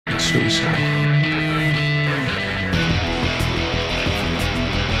suicide.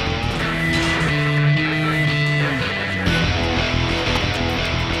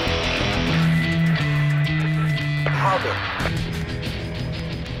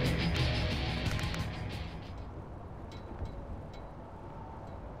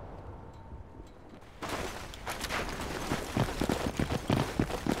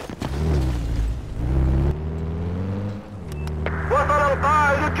 وصل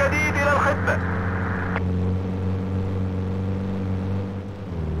القائد الجديد إلى الخدمة.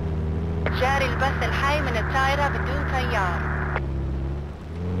 جاري البث الحي من الطائرة بدون طيار.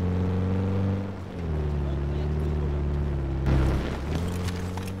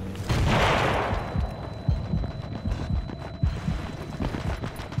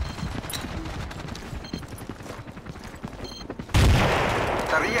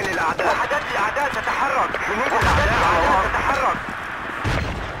 سريا للأعداء. وحدات الأعداء تتحرك. جنود الأعداء تتحرك.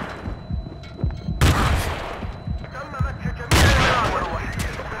 تم مسح جميع المناطق.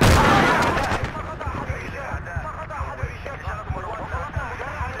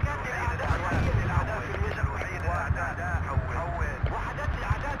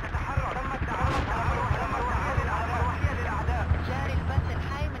 جاري البث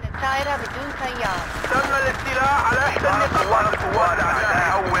الحي من الطائرة بدون طيار. تم الاستيلاء على إحدى النقاط. قوات الأعداء.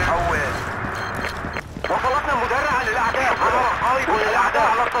 وصلتنا مدرعة للأعداء.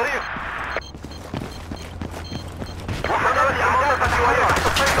 والأعداء على الطريق. وحدات الأعداء تتحرك تحت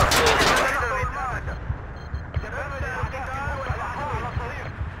السيطرة.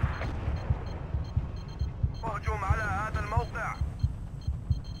 هجوم على هذا الموقع.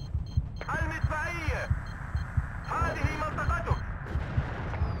 المدفعية، هذه منطقتك.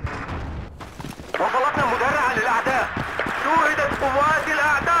 وصلتنا مدرعة للأعداء. شوهدت قوات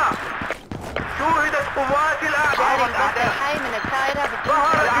الأعداء. جاري البث الحي من الطائرة بدون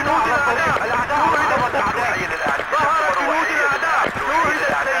ظهر جنود الأعداء. شوهدت الأعداء. ظهر جنود الأعداء. شوهدت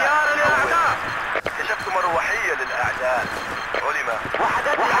سيارة للأعداء. كشفت مروحية للأعداء. علم.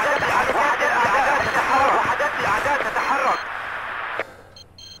 وحدات الأعداء تتحرك.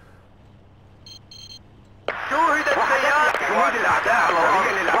 شوهدت سيارة جنود الأعداء على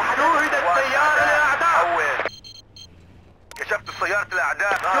الأرض. شوهدت سيارة للأعداء. كشفت سيارة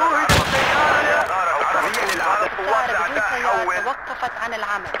الأعداء. شوهدت سيارة للأعداء. قوات الأعداء توقفت عن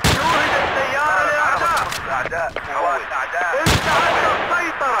العمل. شوهدت سيارة للأعداء. قوات الأعداء. انتهت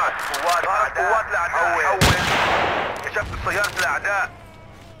السيطرة. قوات الأعداء. كشفت سيارة الأعداء.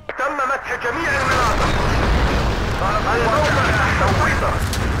 تم مسح جميع المناطق. الموقع تحت السيطرة.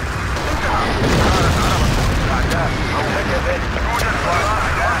 انتهى.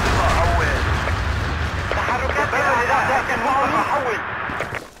 تحركات الأعداء تنمو.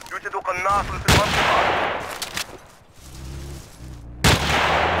 يوجد قناص في المنطقة.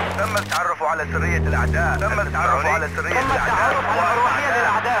 تم التعرف على سرية الأعداء. تم التعرف على مروحية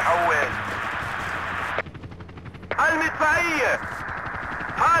للأعداء. المدفعية،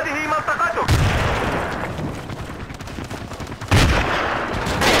 هذه منطقتك.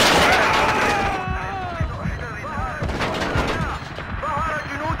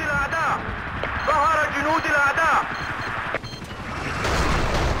 ظهر جنود الأعداء.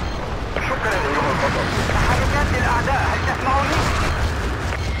 شكرا أيها البطل. تحركات الأعداء، هل تسمعوني؟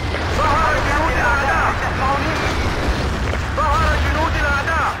 ظهر جنود الأعداء. هل تسمعوني؟ ظهر جنود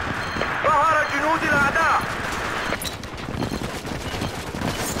الأعداء.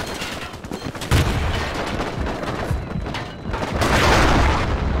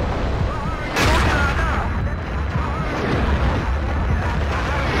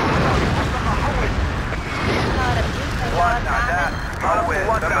 قوات الأعداء على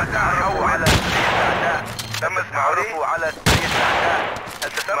سرية الأعداء. تم التعرف على سرية الأعداء.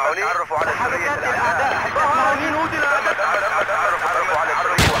 هل تسمعوني؟ التعرف على سرية الأعداء. هل تسمعوني؟ جنود الأعداء. تم التعرف على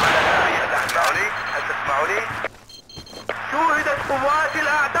سرية الأعداء. هل تسمعوني؟ شوهدت قوات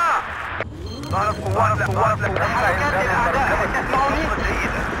الأعداء. ظهرت قوات حركات الأعداء. هل تسمعوني؟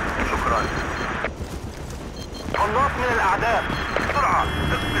 جيدة. شكرا. قناص من الأعداء. بسرعة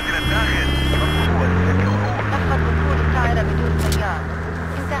تقفز إلى الداخل. لقد وصول الطائرة بدون طيار.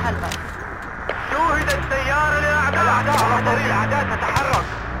 انتهى البث. شوهدت سيارة للأعداء. الأعداء على طريق. الأعداء تتحرك.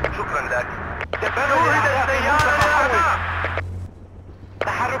 شكرا لك. شوهدت سيارة للأعداء.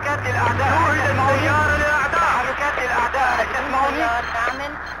 تحركات الأعداء. شوهدت سيارة للأعداء. تحركات الأعداء. هل تسمعوني؟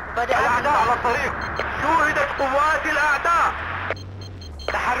 تعمل وبدأ الأعداء على الطريق. شوهدت قوات الأعداء.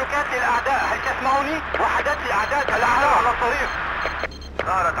 تحركات الأعداء. هل تسمعوني؟ وحدات الأعداء. الأعداء على الطريق.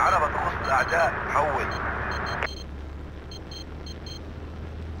 ظهرت عربة تخص الأعداء. حول.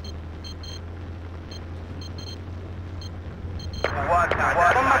 قوات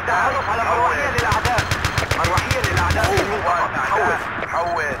الأعداء. تم التعرف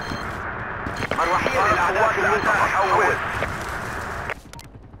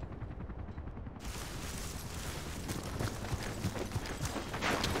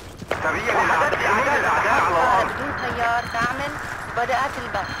سريع للأعداء على الأرض. بدون طيار تعمل بدأت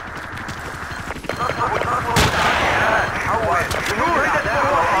البث. حول جنود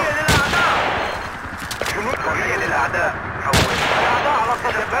مروحية للأعداء. جنود مروحية للأعداء. حول الأعداء على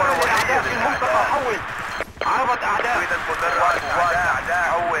الطريق. الأعداء في المنطقة. حول عربة أعداء. قوات أعداء.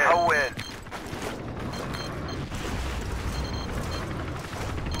 حول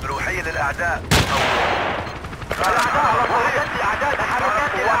مروحية للأعداء. الأعداء على الطريق. الأعداء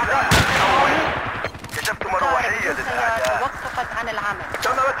تحركات للأعداء. كشفت مروحية للأعداء. توقفت عن العمل.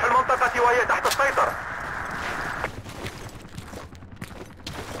 تم فتح المنطقة وهي تحت السيطرة.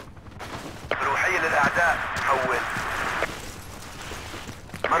 مروحية للأعداء. حول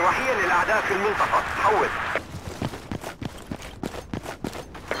مروحية للأعداء في المنطقة. حول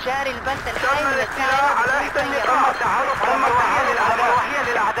جاري البث الحي من الاستيلاء على إحدى النقاط. التعرف على مروحية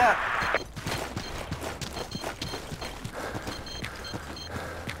للأعداء.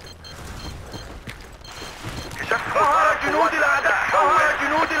 ظهر جنود الأعداء.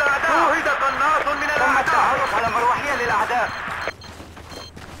 شوهد قناص من الأعداء. تم التعرف على مروحية للأعداء.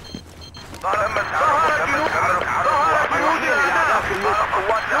 ظهر جنود الأعداء في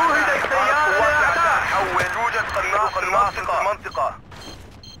المنطقة. شوهد السيارة للأعداء. حول يوجد قناص في المنطقة.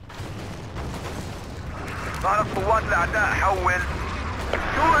 ظهرت قوات الأعداء. حول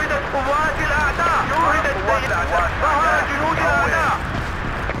شوهدت قوات الأعداء. ظهر جنود الأعداء.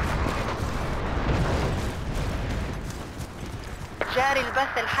 جاري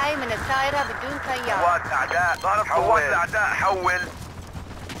البث الحي من الطائرة بدون طيار. قوات أعداء. ظهرت قوات الأعداء. حول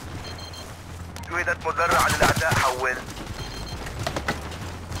شوهدت مدرعة للأعداء. حول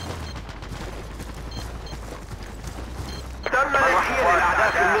تم مروحية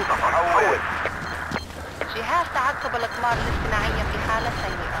للأعداء في المنطقة. حول جهاز تعقب الأقمار الاصطناعية في حالة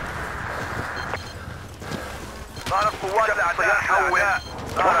سيئة. ظهرت قوات الأعداء. حول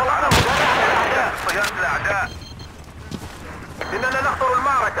وطلقنا مدرعة للأعداء. صيادة الأعداء. إننا نخطر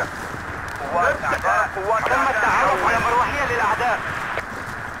المعركة. قوات أعداء. تم التعرف على مروحية للأعداء.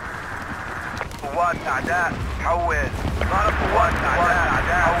 قوات أعداء. حول ظهرت قوات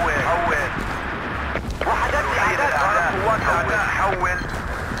أعداء. حول وحدات الأعداء. قوات أعداء. حول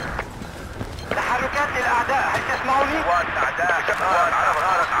تحركات للأعداء. هل تسمعوني؟ قوات أعداء.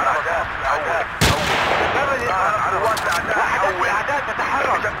 قوات الأعداء. حول الأعداء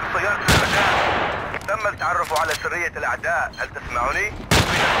تتحرك. شكل سيارة الأعداء. تم التعرف على سرية الأعداء. هل تسمعوني؟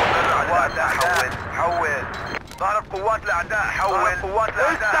 قوات الأعداء. حول ظهرت قوات الأعداء. حول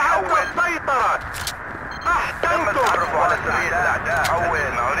استعدوا السيطرة. تم التعرف على سرية الأعداء. حول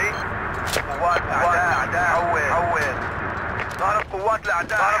تسمعوني؟ قوات الأعداء. حول ظهرت قوات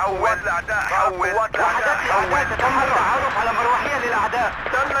الأعداء. حول تم التعرف على مروحية للأعداء.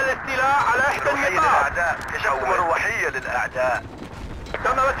 تم الاستيلاء على إحدى النقاط. كشفت مروحية للأعداء.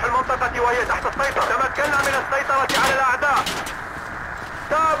 تم فتح المنطقة وهي تحت السيطرة. تمكنا من السيطرة على الأعداء.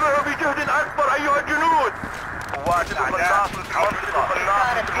 تابعوا بجهد أكبر أيها الجنود. قوات الأعداء.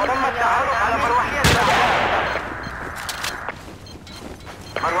 تم التعرف على مروحية للأعداء.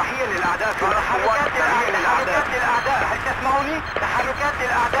 مروحية للأعداء. في تحركات للأعداء. هل تسمعوني؟ تحركات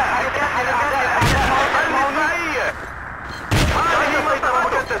للأعداء. المدفعية. هذه سيطرة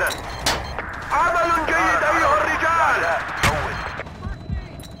مجددا. عمل جيد أيها الرجال.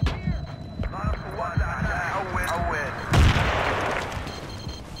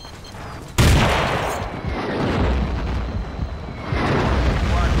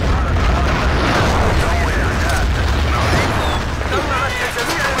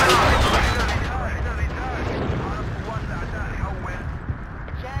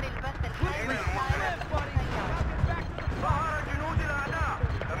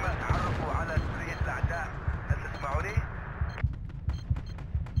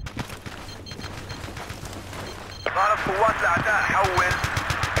 ظهرت قوات الأعداء. حول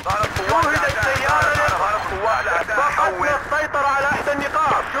شوهد السيارة. ظهرت قوات الأعداء. حول السيطرة على إحدى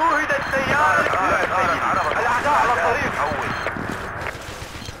النقاط. شوهد السيارة. الأعداء على الطريق. حول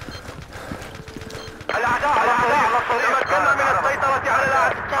الأعداء على الطريق. تمكنا من السيطرة على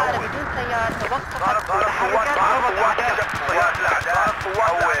الأعداء. الطائرة بدون طيار توقفت. ظهرت قوات الأعداء.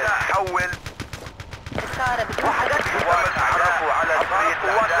 حول الطائرة بدون وحدات قوات تعرفوا على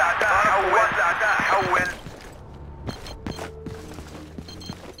قوات الأعداء. حول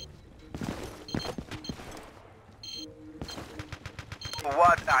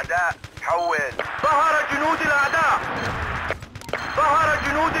قوات أعداء. حول ظهر جنود الأعداء.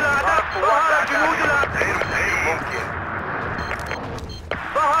 ممكن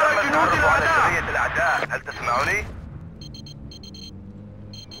ظهر جنود الأعداء. هل تسمعوني؟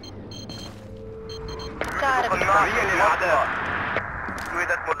 الطائرة مروحية للأعداء.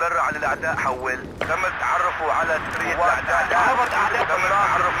 شوهدت مدرعة للأعداء حول. تم التعرف على سرية الأعداء. تم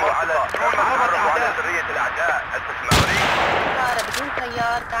التعرف على سرية الأعداء. هل تسمعني؟ طائرة بدون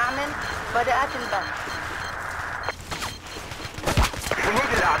طيار تعمل. بدأت البث.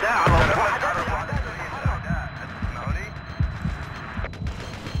 جنود الأعداء على الوحدات الأعداء. هل تسمعني؟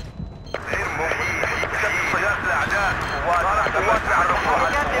 غير موجود. سيارة الأعداء. قوات تعرفوا على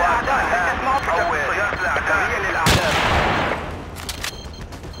الأعداء. حول. سيارة الأعداء. هي للأعداء.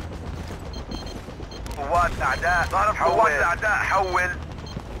 قوات الأعداء. قوات الأعداء حول.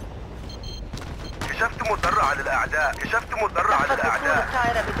 كشفت مدرعة للأعداء. كشفت مدرعة للأعداء.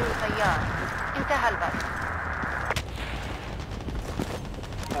 الطائرة بدون طيار. انتهى البث.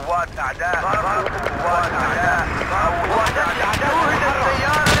 قوات أعداء. قوات أعداء. قوات الأعداء. شوهد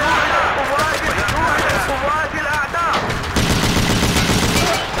السيارة. قوات الأعداء.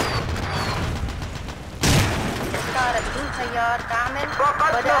 طائرة بدون طيار تعمل.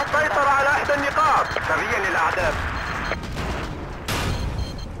 فقدنا السيطرة على إحدى النقاط. سريا للأعداء.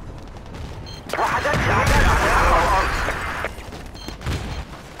 وحدات الأعداء على الأرض.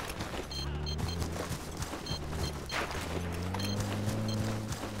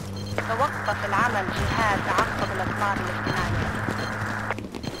 توقف العمل جهاز عقب الأقمار الاجتماعية.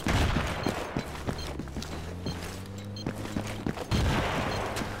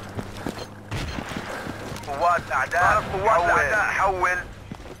 قوات الأعداء. قوات الأعداء حول.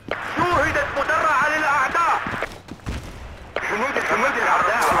 شوهدت مدرعة للأعداء. جنود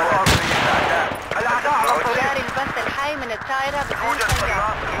الأعداء على الأرض. الأعداء على الطريق. جاري البث الحي من الطائرة بدون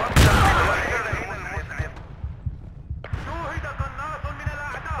طيار. شوهد قناص من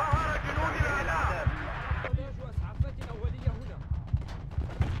الأعداء. ظهر جنود الأعداء. إسعافات أولية هنا.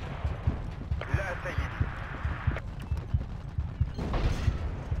 لا سيدي.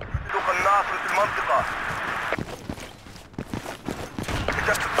 قناص في المنطقة.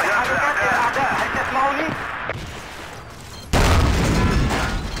 كشفت الطيارات الأعداء. هل تسمعوني؟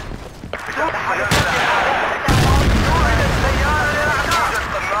 كشفت الطيارات الأعداء. شوهد السيارة للأعداء.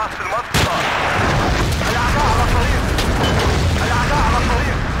 قناص في المنطقة. الأعداء على الطريق. الأعداء على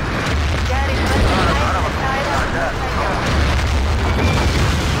الطريق. جاري البث الحي من الطائرة بدون طيار.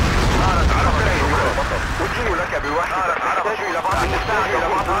 أجيب لك بوحدة. أحتاج إلى بعض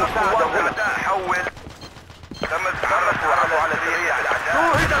المساعدة هنا. حول. تم التعرف على سرية الأعداء.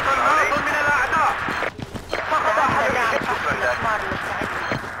 شوهد قناص من الأعداء. فقط أحد عقب الأقمار المستعدة.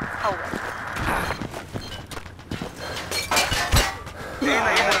 أول.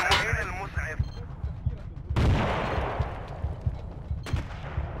 أين المسعف؟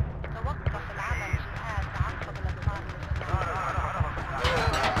 توقف العمل جهاز عقب الأقمار المستعدة.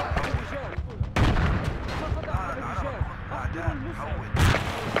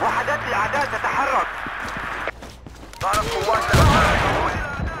 وحدات الأعداء تتحرك. ضرب قوات الأعداء.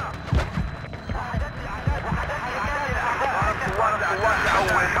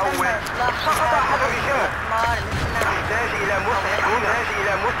 فقط أحد الرجال. نحتاج إلى مسعف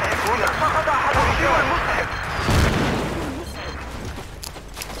هنا. فقط أحد الرجال. المسعف.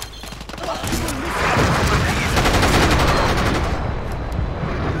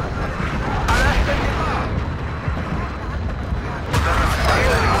 على إحدى النقاط.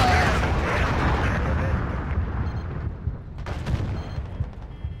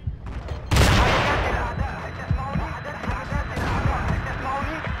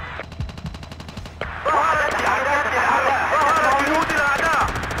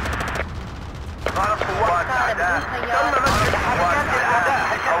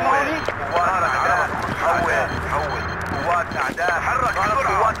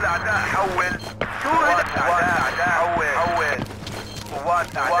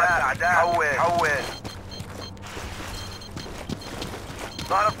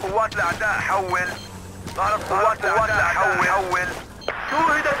 ضرب قوات الأعداء حول. ضرب قوات الأعداء حول.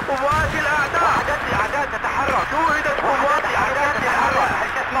 شوهدت قوات الأعداء. وحدات الأعداء تتحرك. شوهدت قوات الأعداء تتحرك. هل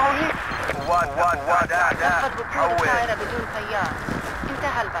تسمعوني؟ قوات الأعداء حول. الطائرة بدون طيار.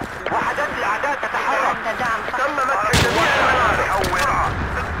 انتهى البث. وحدات الأعداء تتحرك. دعم تم مسح جميع المناطق. حول.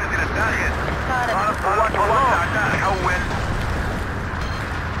 تقفز إلى الداخل. ضرب قوات الأعداء حول.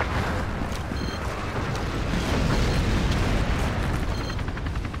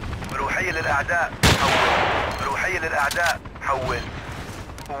 مروحية للأعداء حول. مروحية للأعداء حول.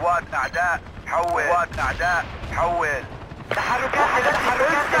 قوات أعداء حول. قوات أعداء حول. تحركات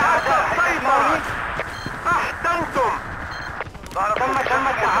الأعداء. سيطرة. أحسنتم. تم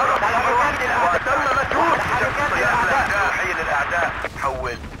التعرف على قوات الأعداء. تم مسحوق. تحركات الأعداء. مروحية للأعداء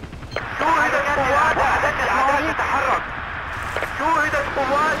حول. شوهدت قوات الأعداء تتحرك. شوهدت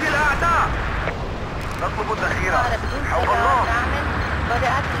قوات الأعداء. نطلب الذخيرة. بدون طيار تعمل.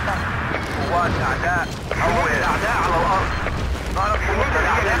 بدأت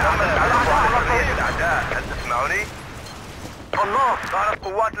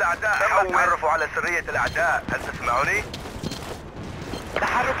قوات الأعداء تم التعرف على سرية الأعداء. هل تسمعني؟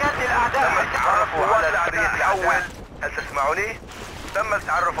 تحركات للأعداء. تم التعرف على سرية الأعداء. هل تسمعني؟ تم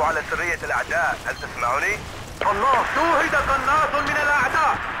التعرف على سرية الأعداء. هل تسمعني؟ الله، شوهد قناص من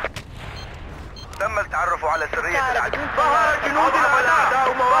الأعداء. تم التعرف على سرية الأعداء. ظهر جنود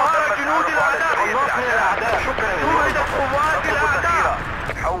الأعداء. ظهر جنود الأعداء. قناص من الأعداء. شكرا. شوهدت قوات الأعداء.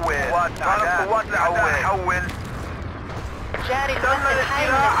 حول قوات الأعداء. حول. جاري تم البث الحي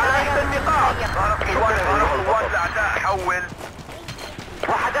من الاستيلاء على الطائرة إحدى النقاط. المتحية. قوات الأعداء. حول.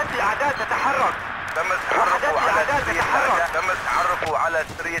 وحدات الأعداء تتحرك. تم التعرف على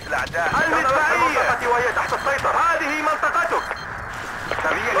سرية الأعداء. المدفعية وهي تحت السيطرة. هذه منطقتك.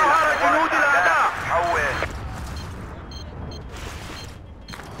 ظهر جنود الأعداء. حول.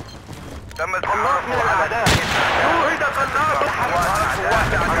 تم قناص من الأعداء. شوهد قناص.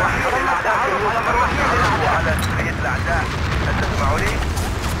 على سرية الأعداء. هل تسمعوني؟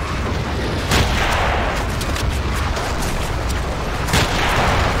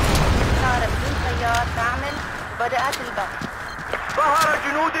 طائرة بدون طيار تعمل وبدأت البث. ظهر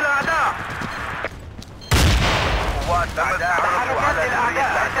جنود الأعداء. قوات الأعداء. تحركات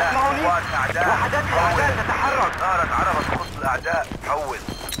الأعداء. تسمعوني؟ وحدات الأعداء تتحرك. ظهرت عربة تخص الأعداء. حول.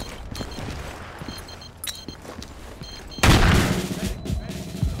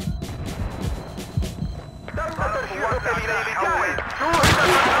 تم ترشيحك إلى الرجال. شوهد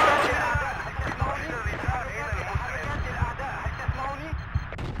قناص.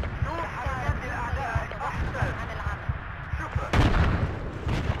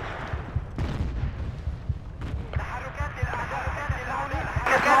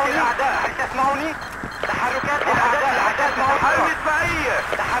 تسمعوني؟ تحركات الأعداء. المدفعية.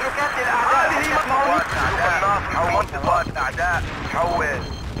 تحركات الأعداء. قوات الأعداء. حول.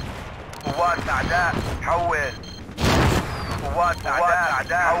 قوات الأعداء. حول. قوات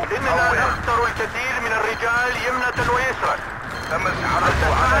الأعداء. إننا نخسر الكثير من الرجال يمنة ويسرا. تم التعرف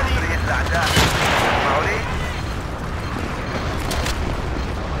على سرية الأعداء. تسمعوني؟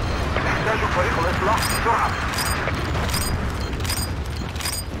 نحتاج فريق الإصلاح بسرعة.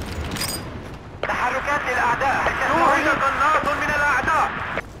 تحركات للأعداء. شوهد قناص من الأعداء.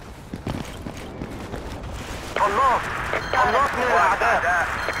 قناص من الأعداء.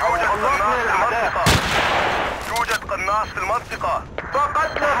 يوجد قناص في المنطقة.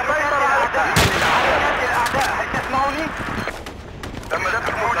 فقدنا السيطرة على تحركات الأعداء. هل تسمعوني؟ تم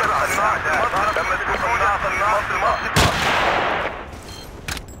دفع موجة قناص في المنطقة.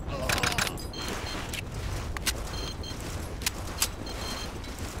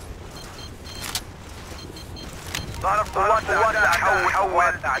 ظهرت قوات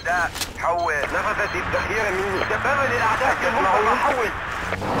الأعداء. حول. نفذت الذخيرة مني. دبابة للأعداء في المنطقة. حول.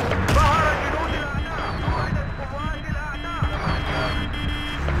 ظهر جنود الأعداء.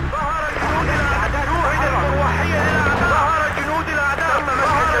 ظهر جنود الأعداء. شوهد المروحية للأعداء. ظهر جنود الأعداء.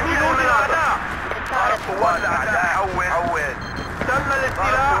 ظهر جنود الأعداء. ظهرت قوات الأعداء. حول. تم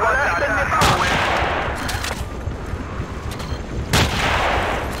الاستيلاء على إحدى النقاط.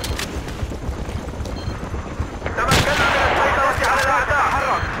 تمكنا من السيطرة على الأعداء.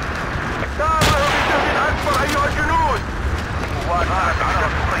 حرك. داره بجهد أكبر أيها الجنود. قوات الأعداء.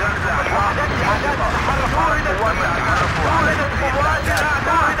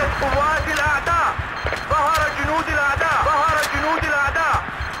 شوهدت قوات الأعداء. ظهر جنود الأعداء.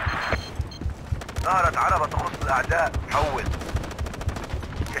 ظهرت عربة تخص الأعداء. حول.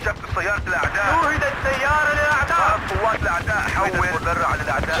 كشفت سيارة الأعداء. شوهدت سيارة للأعداء. قوات الأعداء. حول. مدرع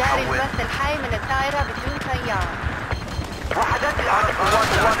للأعداء. جاري حول. البث الحي من الطائرة بدون طيار. وحدات الأعداء. قوات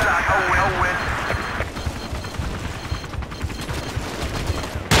الأعداء. حول.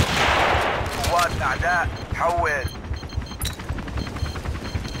 قوات الأعداء. حول.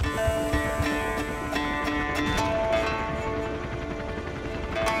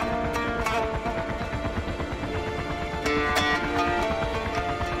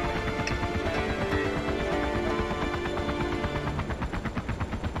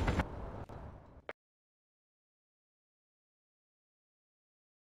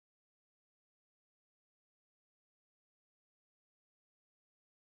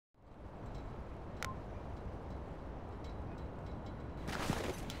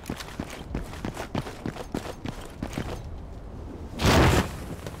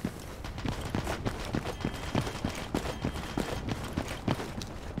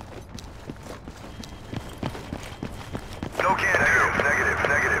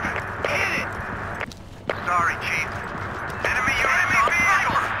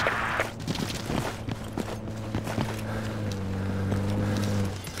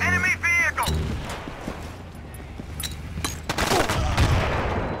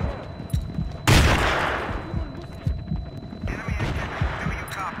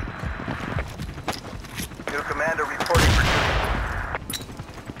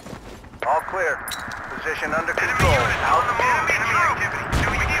 clear. Position under control. Out. Enemy activity. Do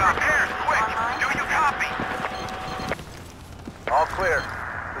you repairs? Quick. Do you copy? All clear.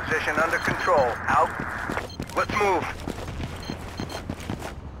 Position under control. Out. Let's move.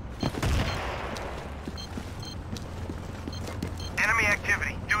 Enemy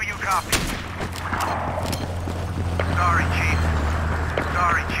activity. Do you copy? Sorry, Chief.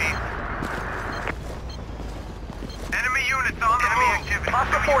 Sorry, Chief. Enemy units on the move. Enemy activity.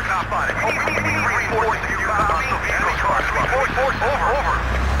 Hostile forces spotted. We need reinforcements. Do you copy? Enemy cars. Force. Over.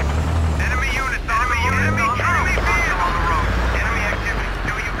 Enemy units on the move. Enemy vehicle on the road. Enemy activity.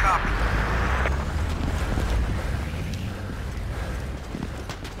 Do you copy?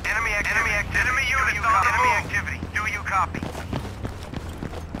 Enemy units on the move. Enemy activity. Do you copy?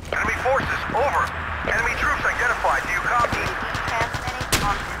 Enemy forces. Over. Enemy troops identified. Do you copy?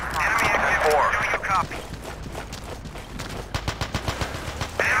 Enemy activity. Do you copy?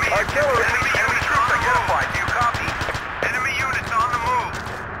 Enemy artillery. Enemy troops identified. Do you copy? Enemy units on the move.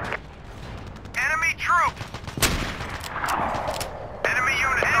 Enemy troops. Enemy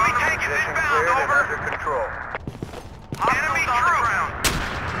units on the move. Enemy tanks inbound. Over. Under control. Enemy troops.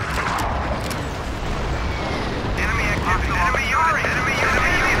 Enemy activity. Enemy units.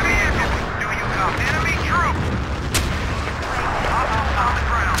 Enemy vehicles. Do you copy? Enemy troops. Hostiles on the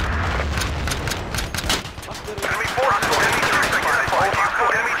ground. Enemy forces. Enemy troops identified.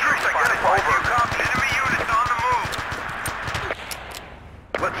 Enemy troops identified. Do you copy? Enemy units on the move.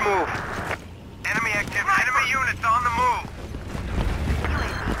 Let's move. Enemy activity. Enemy units on the move.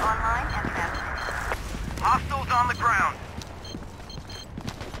 UAV online and transmitting. Hostiles on the ground.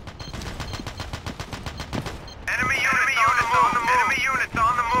 Enemy units on the move. Enemy units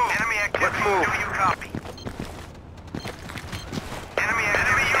on the move. Enemy activity. Let's move. Do you copy? Enemy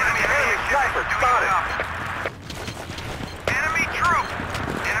sniper spotted. Enemy troop.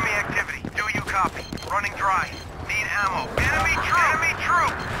 Enemy activity. Do you copy? Running dry. Need ammo. Enemy troop. Enemy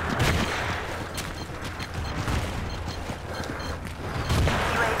troop.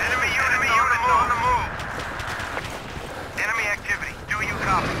 Enemy units on the move. Enemy activity. Do you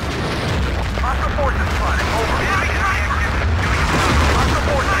copy? Hostile forces spotted. Over. Enemy activity. Do you copy? Hostile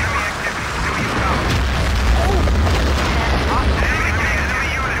forces. Enemy activity. Do you copy? Enemy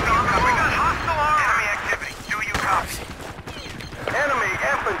units on the move. We got hostile armor. Enemy activity. Do you copy? Enemy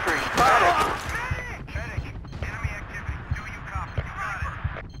infantry spotted. Medic. Enemy activity. Do you copy? You got it.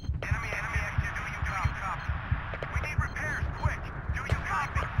 Enemy activity. Do you copy? We need repairs. Quick. Do you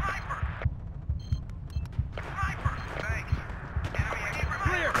copy? Sniper. Thanks. Enemy activity.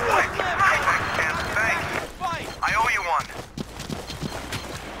 Clear. Quick. Thanks. Fight. I owe you one.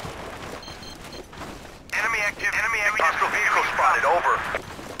 Enemy activity. Hostile vehicle spotted. Over.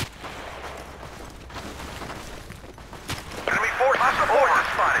 Enemy forces. Hostile forces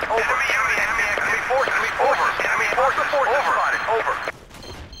spotted. Over. Enemy forces. Enemy forces spotted. Over.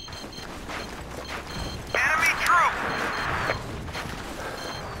 Enemy troop.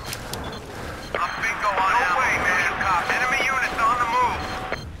 Bingo on. No way, man. Copy. Enemy units on the move.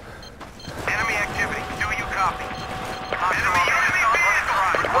 Enemy activity. Do you copy? Enemy units on the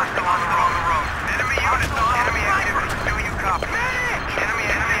road. Hostile on the road. Enemy units on enemy activity. Do you copy? Enemy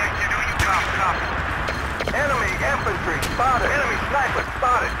activity. Do you copy? Enemy infantry spotted. Enemy sniper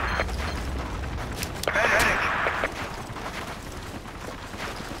spotted. Medic.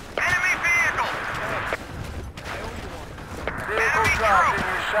 Enemy vehicle. Vehicle dropped in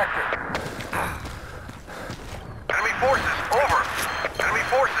your sector. Enemy forces over. Enemy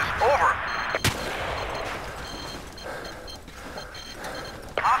forces over.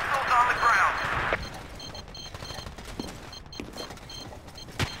 Hostiles on the ground.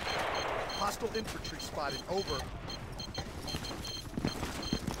 Hostile infantry spotted. Over.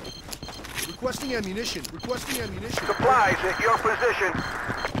 Requesting ammunition. Supplies at your position.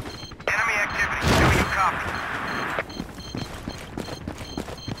 Enemy activity. Do you copy?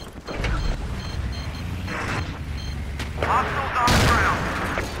 Hostiles on the ground.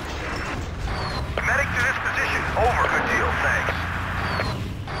 Medic to this position. Over. Good deal. Thanks.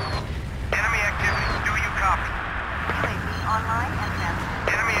 Enemy activity. Do you copy? UAV online and transmitting.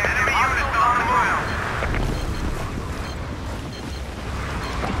 Enemy units on the ground.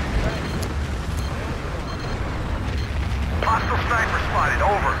 Hostile sniper spotted.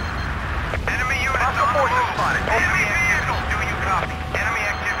 Over. Enemy units on the move. Spotted. Enemy vehicles. Do you copy? Enemy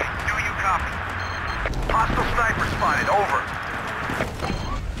activity. Do you copy? Hostile sniper spotted. Over.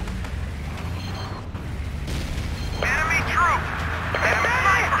 Enemy troop.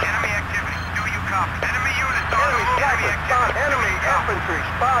 Enemy activity. Do you copy? Enemy units on the move. Enemy activity. Enemy infantry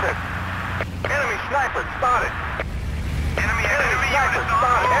spotted. Enemy sniper spotted. Enemy sniper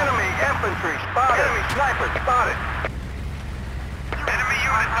spotted. Enemy infantry. infantry spotted. Enemy sniper spotted. Enemy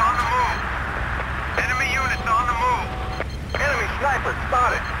units on the move. Enemy units on the move. Enemy sniper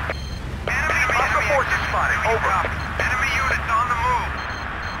spotted. Enemy forces spotted. Over. Enemy units on the move.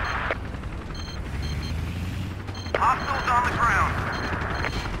 Hostiles on the ground.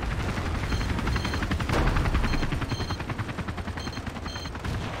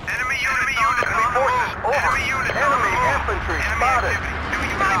 Enemy units on the forces over. Enemy units on the move. Infantry spotted. Do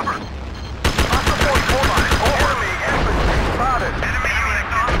you copy? Hostile force spotted. Enemy infantry spotted. Enemy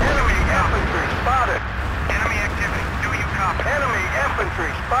units on the move. Enemy infantry spotted. Enemy activity. Do you copy? Enemy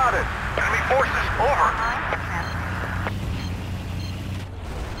infantry spotted. Enemy forces over.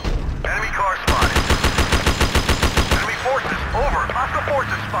 Enemy car spotted. Enemy forces over. Hostile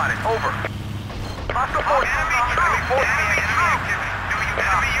forces spotted. Over. Hostile forces. Enemy forces. Enemy activity. Do you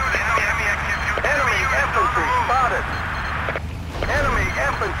copy? Enemy activity. Enemy infantry spotted. Enemy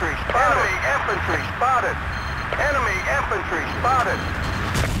infantry spotted. Enemy infantry spotted. Enemy infantry spotted.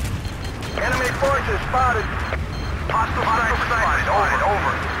 Enemy forces spotted. Hostile sniper spotted.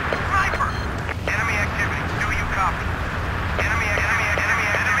 Over. Sniper. Enemy activity. Do you copy? Enemy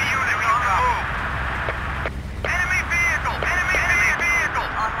unit on the move. Enemy vehicle. Enemy vehicle.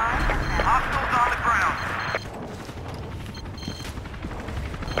 Hostiles on the ground.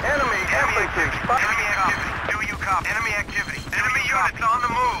 Enemy infantry spotted. Enemy activity. Do you copy? Enemy activity. Enemy units on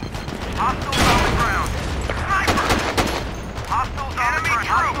the move. Hostiles on the ground. Sniper. Hostiles on the ground.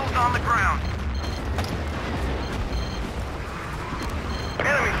 Hostiles on the ground.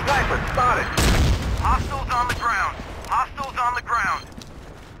 Enemy sniper spotted. Hostiles on the ground. Hostiles on the ground.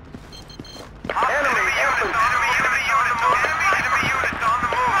 Enemy infantry. Enemy units on the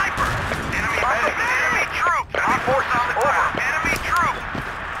move. Sniper. Enemy troops. Enemy force on the ground. Enemy troops.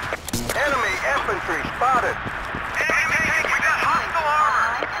 Enemy infantry spotted. We got hostile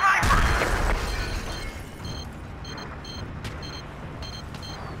armor. Sniper.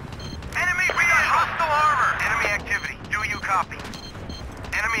 We got hostile armor. Enemy activity. Do you copy?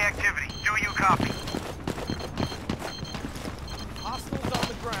 Enemy activity. Do you copy? Hostiles on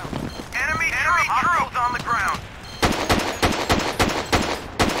the ground. Enemy troops on the ground.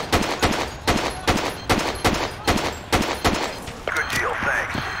 Good deal,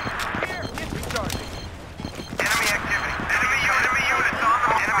 thanks. Here, get recharging. Enemy activity. Enemy units on the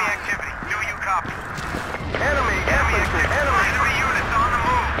move. Enemy activity. Do you copy? Enemy infantry. Enemy units on the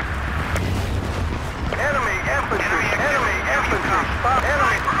move. Enemy infantry. Enemy infantry spotted.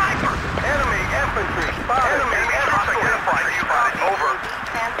 Sniper. Enemy infantry spotted. Enemy infantry spotted. Over.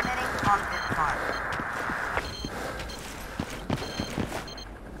 Transmitting on this mark.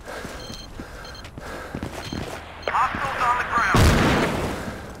 Hostiles on the ground.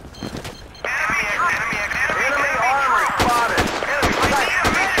 Enemy activity. Enemy armor spotted. Enemy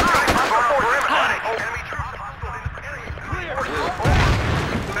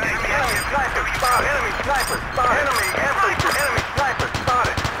sniper spotted. Enemy sniper spotted. Enemy infantry. Enemy sniper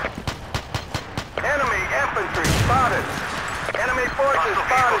spotted. Enemy infantry spotted. Enemy forces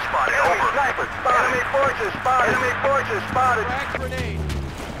spotted. Enemy sniper spotted. Enemy forces spotted. Enemy forces spotted. Frag grenade.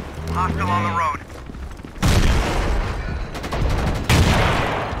 Hostile on the road.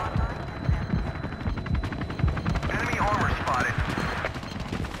 Enemy armor spotted.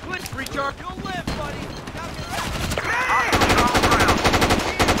 Let's recharge. You'll live, buddy. Now get out. Hostiles on the ground.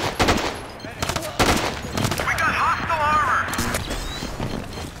 We got hostile armor.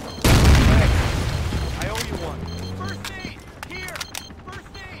 I owe you one. First aid. Here.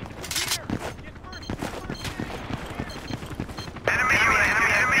 First aid. Here. Get first aid. Here. Enemy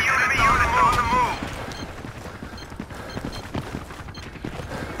units on the move.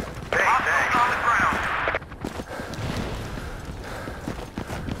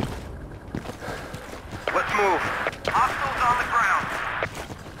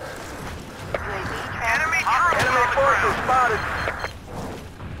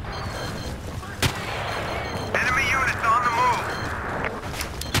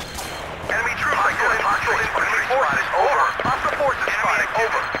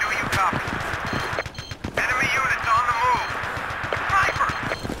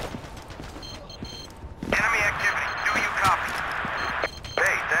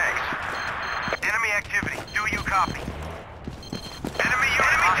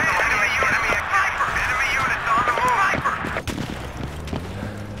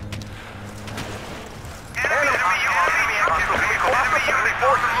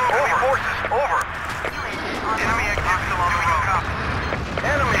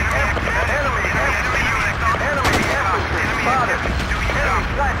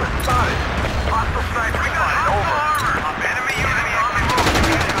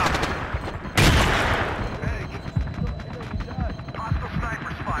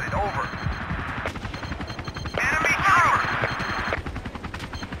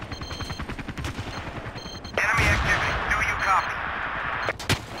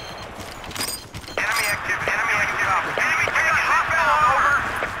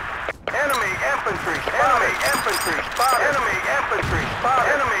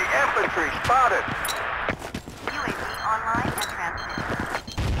 infantry spotted. UAV online and transmitting.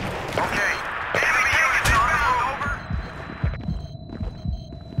 Okay. Enemy units inbound. Over.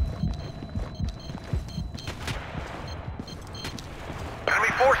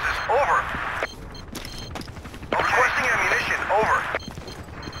 Enemy forces. Over. Requesting ammunition. Over.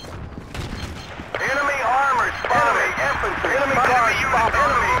 Enemy armor spotted. Enemy infantry. Enemy cars spotted.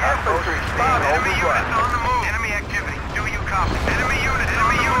 Enemy infantry spotted. Enemy units on the move. Enemy activity. Do you copy? Enemy units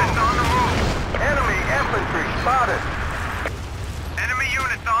on the move. Enemy infantry spotted. Enemy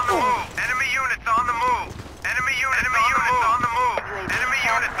units on the move. Enemy units on the move. Enemy units on the move. Enemy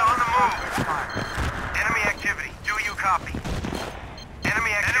units on the move. Enemy activity. Do you copy?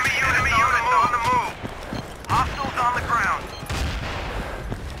 Enemy units on the move. Hostiles on the ground.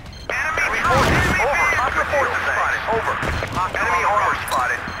 Enemy forces. Over. Hostile forces spotted. Over. Enemy armor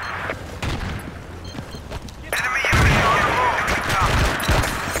spotted. Enemy units on the move. Do you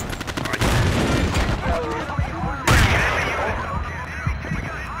copy?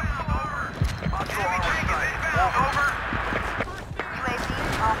 UAV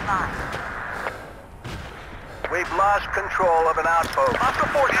offline. We've lost control of an outpost. Hostile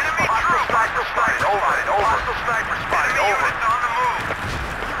forces. Hostile sniper spotted. Over. Hostile sniper spotted. Over. On the move.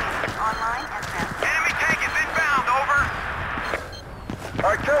 UAV online and transmitting. Enemy tank is inbound. Over.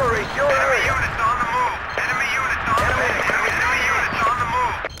 Artillery, your Enemy area. units on the move. Enemy units on the move. Enemy units on the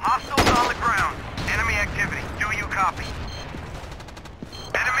move. Hostiles on the ground. Enemy activity. Do you copy?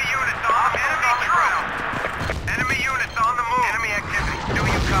 Enemy units on the ground. Enemy units on the move. Enemy activity. Do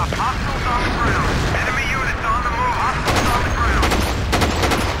you copy? Hostiles on the ground. Enemy units on the move. Hostiles on the ground.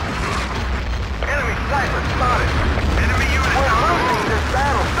 Enemy sniper spotted. Enemy units We're on the losing move. this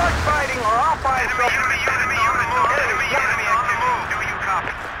battle. Start fighting or I'll find Enemy something. units on the move. Enemy activity. Do you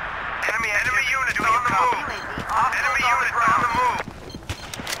copy? Enemy units on the move. Enemy units on the move.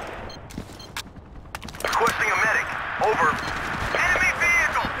 Requesting a medic. Over. Enemy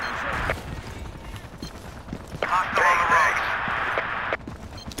vehicle. Hostile on the road.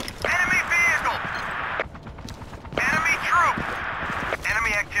 Enemy vehicle. Enemy troop.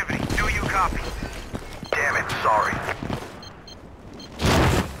 Enemy activity. Do you copy? Damn it, sorry.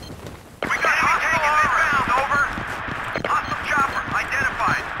 We got hostile inbound. Over. Hostile chopper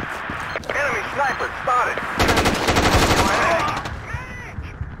identified. Enemy sniper spotted.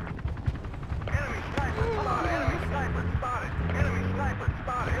 Enemy sniper spotted. Enemy sniper spotted. Enemy sniper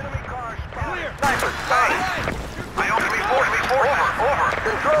spotted. Enemy car spotted. Sniper spotted. I owe you over.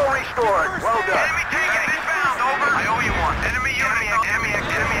 Control restored. Well done. Enemy tank is inbound. Over. I owe you one. Enemy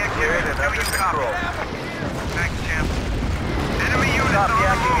activity. Cleared and Do under you copy? control. Thanks, champ. Enemy units Stop on the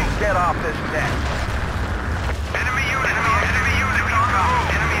yakking move. and get off this net. Enemy units on the move.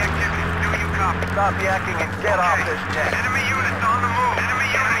 Enemy activity. Do you copy? Stop yakking and get off this net. Enemy units on the move. Enemy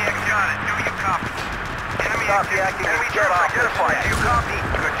got it. Do you copy? Enemy Stop activity. yakking and Enemy get troops off this identified. net. Do you copy?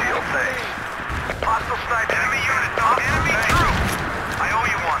 Good deal, thanks. Hostile sniper. Enemy units on enemy troop. I owe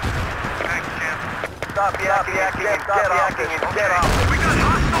you one. Thanks, champ. Stop yakking and get off. We got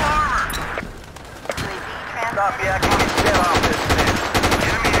hostile armor. UAV Stop transmitting. yakking and get off this net.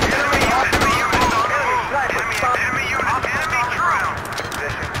 Enemy units on the move. Sniper, stop. Enemy troop.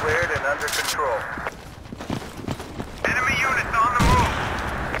 Position cleared and under control. Enemy units on the move.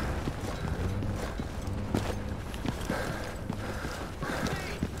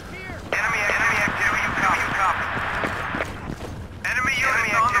 Enemy activity. Do you copy? Enemy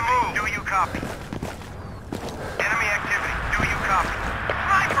units on the move. Do you copy? Enemy activity. Do you copy?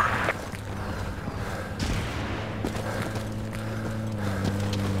 Sniper!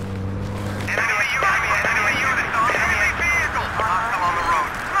 Enemy units on enemy vehicle. Hostile on the road.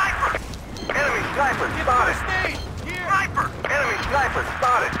 Sniper! Enemy sniper spotted. Sniper! Enemy sniper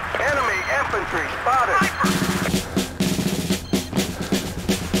spotted. Enemy infantry spotted. Sniper!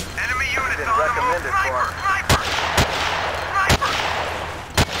 Enemy units Been on the move. recommended for Sniper! him. Sniper! Sniper!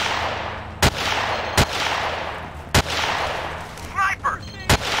 Sniper!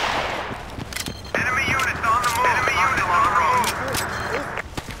 Enemy units on the move. Enemy units on the move.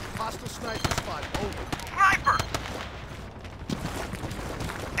 Hostile sniper spot. Over. Sniper!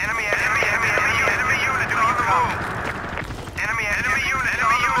 Enemy units on the move. Enemy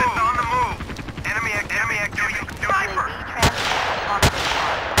units on the move. Enemy activity. Sniper! UAV transmitting on the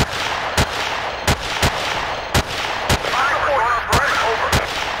spot. Sniper! Over.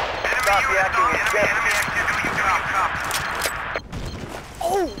 Stop yakking and get Enemy activity. Do you copy?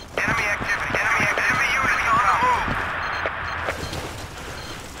 Oh! Enemy activity. Enemy units on the move.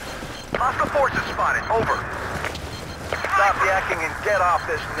 Hostile forces spotted. Over. Stop yakking and get off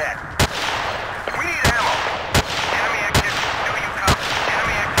this net. We need ammo. Enemy activity. Do you copy?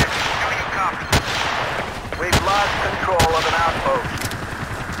 Enemy activity. Do outpost.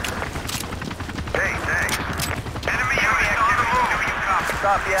 Hey, thanks. Enemy units on the move. Do you copy?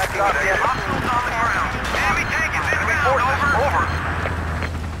 Copy, acting. Hostiles on the ground. Enemy tank is inbound. Over.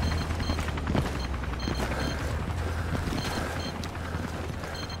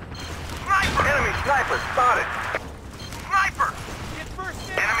 Sniper! Enemy sniper spotted. Sniper! Get first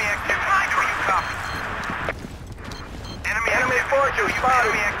aid! Enemy activity. Do you copy? Enemy fortune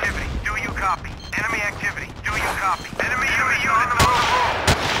spotted. Enemy activity. Do you copy? Enemy activity. Do you copy? Enemy units on the move.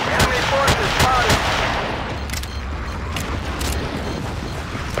 Enemy forces spotted.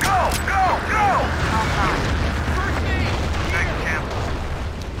 Go! First aid! Thanks, Camp.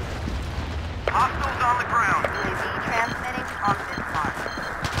 Hostiles on the ground. UAV transmitting on this mark.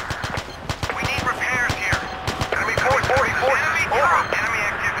 We need repairs here. Enemy forces. Over. Enemy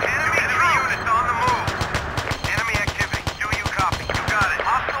activity. Enemy units on the move. Enemy activity. Do you copy? You got it.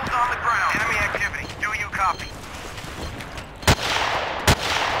 Hostiles on the ground. Enemy activity. Do you copy?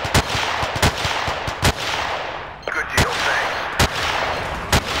 Good deal, thanks.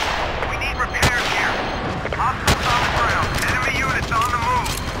 We need repairs here. Hostiles on the ground. Enemy units on the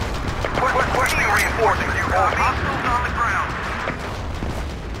move. Pushing reinforcing. You copy? Hostiles on the ground.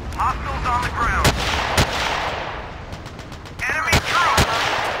 Hostiles on the ground. Enemy troops.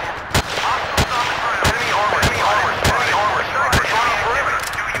 Hostiles on the ground. Enemy armor. Sniper.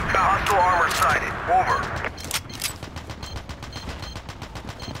 Do you copy? Hostile armor sighted. Over.